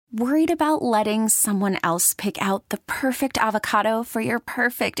Worried about letting someone else pick out the perfect avocado for your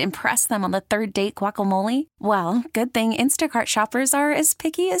perfect impress them on the third date guacamole? Well, good thing Instacart shoppers are as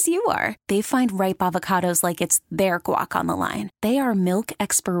picky as you are. They find ripe avocados like it's their guac on the line. They are milk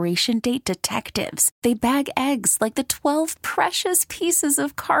expiration date detectives. They bag eggs like the 12 precious pieces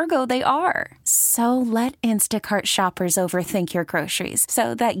of cargo they are. So let Instacart shoppers overthink your groceries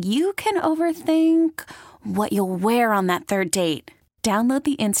so that you can overthink what you'll wear on that third date. Download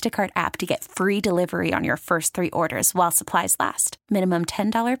the Instacart app to get free delivery on your first 3 orders while supplies last. Minimum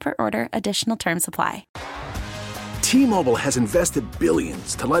 $10 per order. Additional terms apply. T-Mobile has invested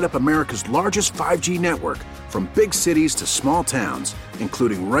billions to light up America's largest 5G network, from big cities to small towns,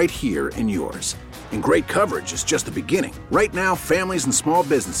 including right here in yours. And great coverage is just the beginning. Right now, families and small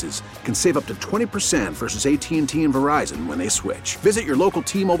businesses can save up to 20% versus AT&T and Verizon when they switch. Visit your local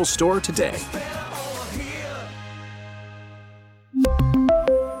T-Mobile store today.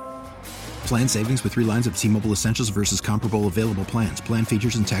 Plan savings with 3 lines of T-Mobile Essentials versus comparable available plans. Plan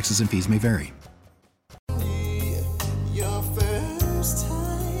features and taxes and fees may vary.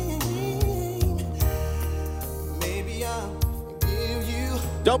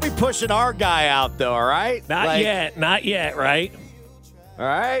 Don't be pushing our guy out, though, all right? Not yet, right? All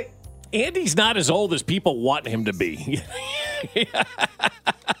right? Andy's not as old as people want him to be.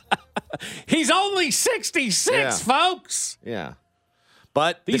 He's only 66, folks. Yeah.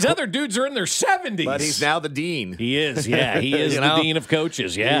 But these other dudes are in their 70s. But he's now the dean. He is, yeah. He is the dean of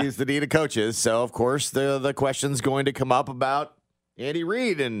coaches, yeah. He's the dean of coaches. So, of course, the question's going to come up about Andy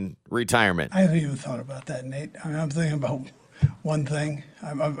Reid and retirement. I haven't even thought about that, Nate. I mean, I'm thinking about one thing.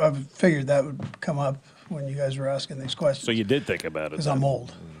 I've figured that would come up when you guys were asking these questions. So you did think about it. Because I'm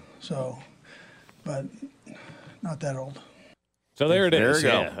old. So, but not that old. So there it is.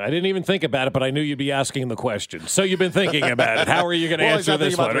 Yeah. I didn't even think about it, but I knew you'd be asking the question. So you've been thinking about it. How are you going to answer this one?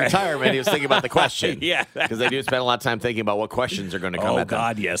 He's not thinking about retirement. He was thinking about the question. Yeah. Because they do spend a lot of time thinking about what questions are going to come at them. Oh,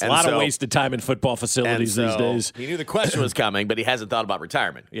 God, yes. A lot of wasted time in football facilities these days. He knew the question was coming, but he hasn't thought about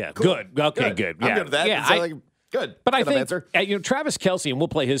retirement. Yeah, cool. Good. Okay, good. I'm good with that. Yeah, good. But I think, Travis Kelce, and we'll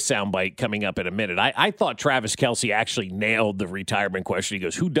play his soundbite coming up in a minute. I thought Travis Kelce actually nailed the retirement question. He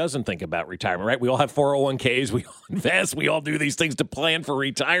goes, who doesn't think about retirement, right? We all have 401ks. We all invest. We all do these things to plan for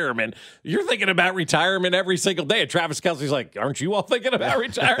retirement. You're thinking about retirement every single day. And Travis Kelce's like, aren't you all thinking about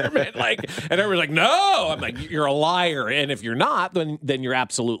retirement? And everyone's like, no. I'm like, you're a liar. And if you're not, then you're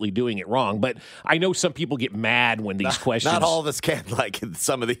absolutely doing it wrong. But I know some people get mad when these questions. Not all of us can, like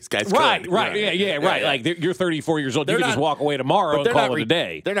some of these guys right, could. Right, yeah, right. Like you're 34 years old. You can just walk away tomorrow and call it a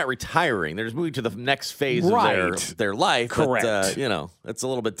day. They're not retiring. They're just moving to the next phase of their life. Correct. But, it's a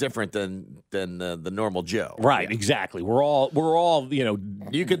little bit different than the normal Joe. Right, exactly. We're all,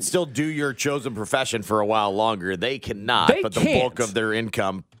 You can still do your chosen profession for a while longer. They cannot, but the bulk of their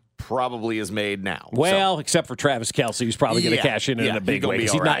income probably is made now. Well, except for Travis Kelce, who's probably going to cash in a big way.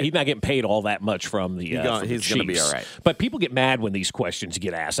 He's not getting paid all that much from the he's going to be all right. But people get mad when these questions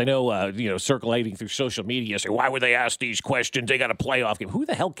get asked. I know, circulating through social media, say, why would they ask these questions? They got a playoff game. Who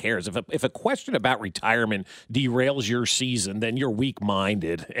the hell cares? If a question about retirement derails your season, then you're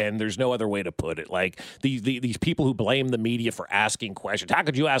weak-minded, and there's no other way to put it. Like, these people who blame the media for asking questions. How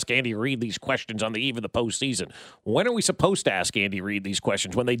could you ask Andy Reid these questions on the eve of the postseason? When are we supposed to ask Andy Reid these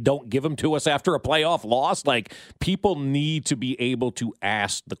questions? When they don't give them to us after a playoff loss? Like, people need to be able to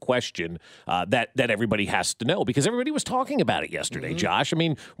ask the question that everybody has to know, because everybody was talking about it yesterday, Josh. I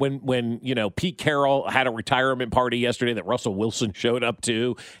mean, when Pete Carroll had a retirement party yesterday that Russell Wilson showed up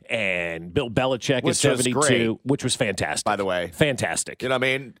to, and Bill Belichick is 72, which was fantastic. By the way. Fantastic. You know what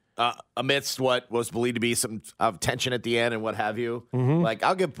I mean? Amidst what was believed to be some tension at the end and what have you. Like,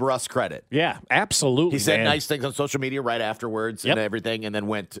 I'll give Russ credit. Yeah, absolutely. He said nice things on social media right afterwards and everything, and then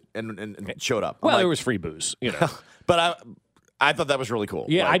went and showed up. Well, there was free booze, But I thought that was really cool.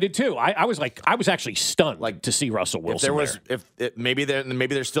 Yeah, I did too. I was actually stunned to see Russell Wilson. Maybe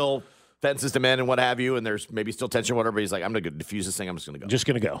there's still fences to men and what have you, and there's maybe still tension, whatever. He's like, I'm going to diffuse this thing. I'm just going to go. Just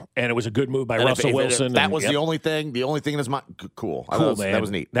going to go. And it was a good move by Russell Wilson. That was the only thing. The only thing that's cool. Man. That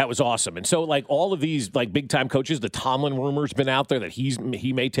was neat. That was awesome. And so, like, all of these, like, big-time coaches, the Tomlin rumor's been out there that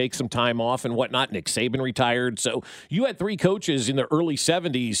he may take some time off and whatnot. Nick Saban retired. So you had 3 coaches in the early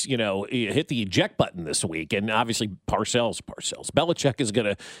 70s, hit the eject button this week. And obviously Parcells. Belichick is going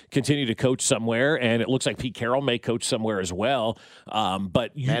to continue to coach somewhere, and it looks like Pete Carroll may coach somewhere as well.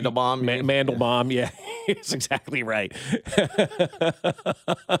 But Mandelbaum, yeah, that's exactly right.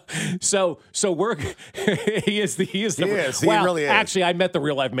 so we're he is. He really is. Actually, I met the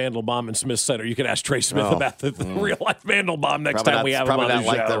real life Mandelbaum in Smith Center. You can ask Trey Smith about the real life Mandelbaum next time we have him on the show.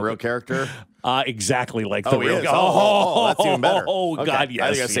 Probably not like the real character. Exactly like the real. That's even better. Oh, okay. God, yes.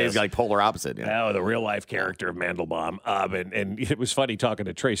 I think I say yes. he's like polar opposite. Yeah. Oh, the real life character of Mandelbaum. And it was funny talking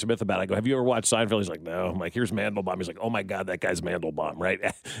to Trey Smith about it. I go, have you ever watched Seinfeld? He's like, no. I'm like, here's Mandelbaum. He's like, oh my God, that guy's Mandelbaum, right?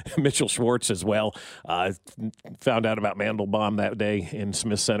 Mitchell Schwartz as well. Found out about Mandelbaum that day in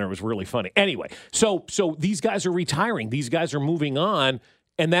Smith Center. It was really funny. Anyway, so these guys are retiring. These guys are moving on.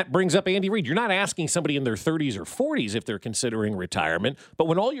 And that brings up Andy Reid. You're not asking somebody in their 30s or 40s if they're considering retirement, but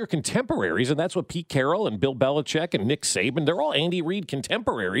when all your contemporaries, and that's what Pete Carroll and Bill Belichick and Nick Saban, they're all Andy Reid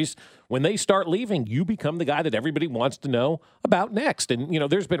contemporaries. When they start leaving, you become the guy that everybody wants to know about next. And,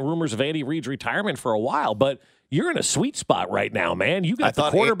 there's been rumors of Andy Reid's retirement for a while, but you're in a sweet spot right now, man. You got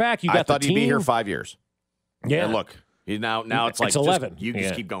the quarterback, you got the team. I thought he'd be here 5 years. Yeah. And look, now it's like, 11.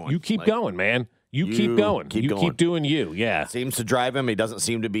 Just keep going. You keep going, man. You keep going. Keep doing you. Yeah. It seems to drive him. He doesn't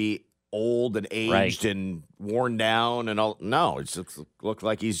seem to be old and aged and worn down and all. No, it just looks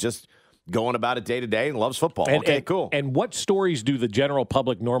like he's just going about it day to day and loves football. Cool. And what stories do the general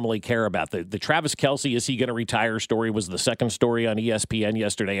public normally care about? The Travis Kelce, is he going to retire story was the second story on ESPN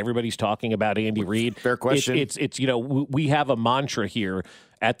yesterday. Everybody's talking about Andy Reid. Fair question. It's we have a mantra here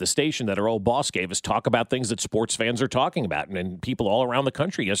at the station that our old boss gave us, talk about things that sports fans are talking about. And people all around the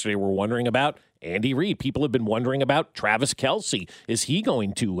country yesterday were wondering about Andy Reid. People have been wondering about Travis Kelce. Is he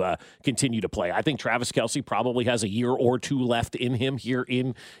going to continue to play? I think Travis Kelce probably has a year or two left in him here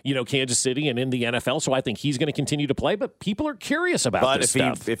in Kansas City and in the NFL. So I think he's going to continue to play. But people are curious about this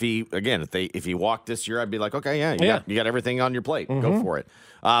stuff. But if he walked this year, I'd be like, okay, you got everything on your plate. Mm-hmm. Go for it.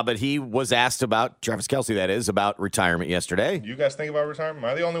 But he was asked about Travis Kelce, that is, about retirement yesterday. Do you guys think about retirement?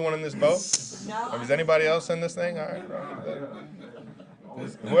 Am I the only one in this boat? No. Is anybody else in this thing? All right,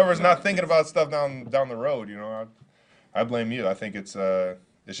 whoever's not thinking about stuff down the road, I blame you. I think it's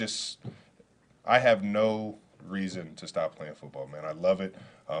just I have no reason to stop playing football, man. I love it.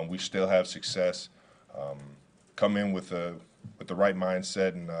 We still have success. Come in with the right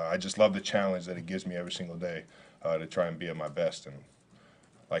mindset, and I just love the challenge that it gives me every single day to try and be at my best. And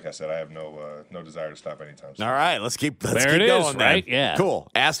like I said, I have no desire to stop anytime soon. All right, let's keep going, right? Yeah. Cool.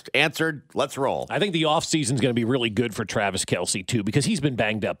 Asked, answered, let's roll. I think the offseason is going to be really good for Travis Kelce, too, because he's been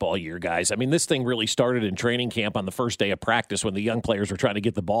banged up all year, guys. I mean, this thing really started in training camp on the first day of practice when the young players were trying to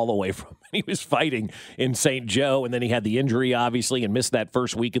get the ball away from him. He was fighting in St. Joe, and then he had the injury, obviously, and missed that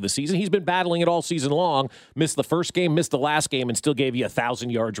first week of the season. He's been battling it all season long, missed the first game, missed the last game, and still gave you 1,000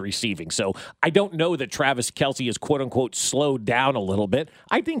 yards receiving. So I don't know that Travis Kelce is, quote-unquote, slowed down a little bit.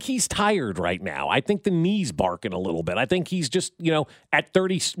 I think he's tired right now. I think the knee's barking a little bit. I think he's just, at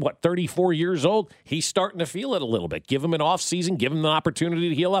 34 years old, he's starting to feel it a little bit. Give him an off season, give him an opportunity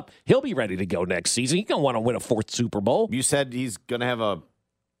to heal up. He'll be ready to go next season. He's going to want to win a 4th Super Bowl. You said he's going to have a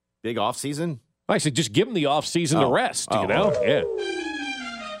big off season? I said just give him the off season to rest, Yeah.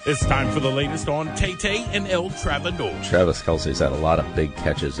 It's time for the latest on Tay-Tay and El Travador. Travis Kelce's had a lot of big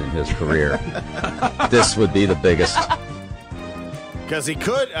catches in his career. This would be the biggest. Because he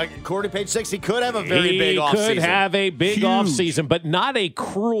could, according to page 6, he could have a very big offseason. He could have a big offseason, but not a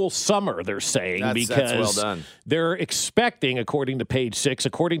cruel summer, they're saying, because that's well done. They're expecting, according to page 6,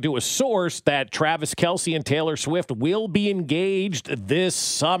 according to a source, that Travis Kelce and Taylor Swift will be engaged this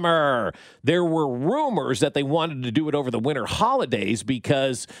summer. There were rumors that they wanted to do it over the winter holidays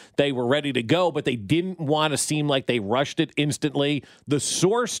because they were ready to go, but they didn't want to seem like they rushed it instantly. The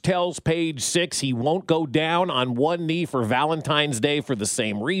source tells page 6 he won't go down on one knee for Valentine's Day for the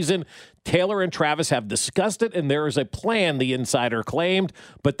same reason. Taylor and Travis have discussed it, and there is a plan, the insider claimed.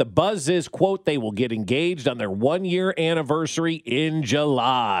 But the buzz is, quote, they will get engaged on their 1-year anniversary in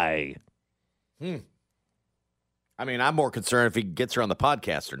July. I mean, I'm more concerned if he gets her on the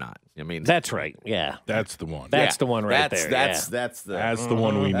podcast or not. I mean, that's right. Yeah, that's the one. That's the one right there. That's the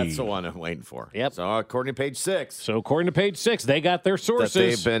one we need. That's the one I'm waiting for. Yep. So according to page 6. So according to page 6, they got their sources. That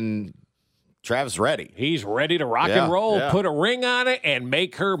they've been. Travis ready. He's ready to rock and roll, put a ring on it, and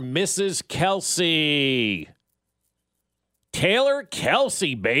make her Mrs. Kelce. Taylor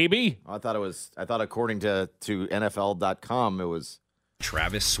Kelce, baby. I thought according to NFL.com, it was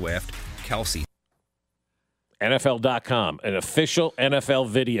Travis Swift, Kelce. NFL.com, an official NFL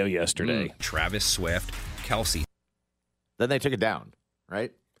video yesterday. Travis Swift, Kelce. Then they took it down,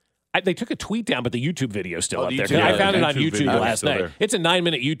 right? They took a tweet down, but the YouTube video is still up there. Yeah, I found it on YouTube video last night. It's a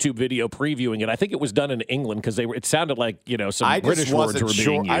 9-minute YouTube video previewing it. I think it was done in England because it sounded like some British words were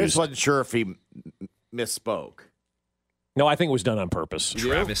being used. I just wasn't sure if he misspoke. No, I think it was done on purpose.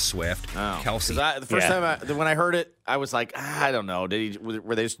 Travis Swift, Kelce. The first time when I heard it, I was like, I don't know.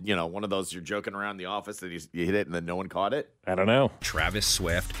 Were they just, one of those you're joking around in the office that you hit it and then no one caught it? I don't know. Travis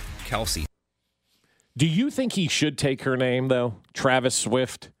Swift, Kelce. Do you think he should take her name though, Travis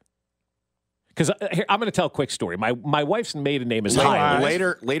Swift? Because I'm going to tell a quick story. My wife's maiden name is Highland.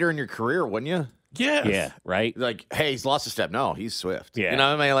 Later in your career, wouldn't you? Yes. Yeah, right? Like, hey, he's lost a step. No, he's Swift. Yeah. You know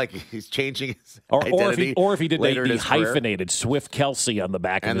what I mean? Like, he's changing his Or identity. if he did later in the his career. hyphenated Swift Kelsey on the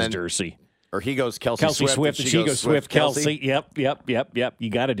back of his jersey. Or he goes Kelsey Swift and she goes Swift Kelsey. Yep. You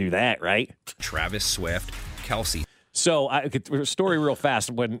got to do that, right? Travis Swift, Kelsey. So a story real fast.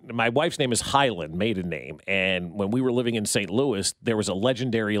 When my wife's name is Highland, maiden name, and when we were living in St. Louis, there was a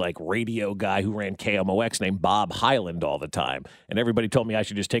legendary radio guy who ran KMOX named Bob Highland all the time, and everybody told me I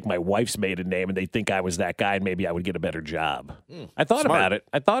should just take my wife's maiden name, and they'd think I was that guy, and maybe I would get a better job. I thought about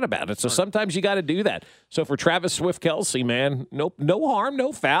it. So sometimes you got to do that. So for Travis Swift Kelsey, man, no harm,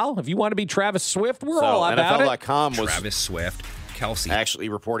 no foul. If you want to be Travis Swift, we're all about it. NFL.com was Travis Swift, Kelsey. Actually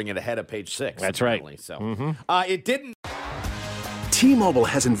reporting it ahead of page 6. That's apparently. right. So it didn't. T-Mobile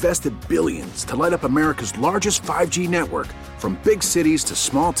has invested billions to light up America's largest 5G network, from big cities to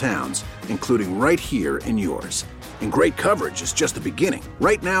small towns, including right here in yours. And great coverage is just the beginning.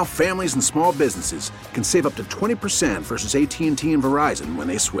 Right now, families and small businesses can save up to 20% versus AT&T and Verizon when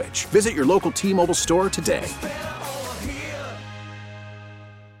they switch. Visit your local T-Mobile store today.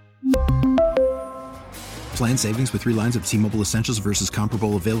 Plan savings with 3 lines of T-Mobile Essentials versus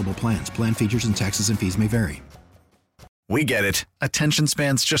comparable available plans. Plan features and taxes and fees may vary. We get it. Attention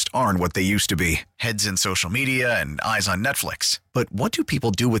spans just aren't what they used to be. Heads in social media and eyes on Netflix. But what do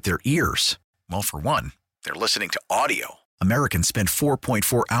people do with their ears? Well, for one, they're listening to audio. Americans spend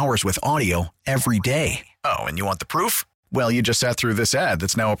 4.4 hours with audio every day. Oh, and you want the proof? Well, you just sat through this ad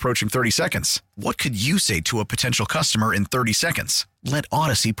that's now approaching 30 seconds. What could you say to a potential customer in 30 seconds? Let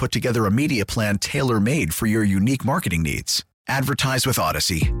Odyssey put together a media plan tailor-made for your unique marketing needs. Advertise with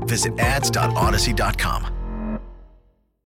Odyssey. Visit ads.odyssey.com.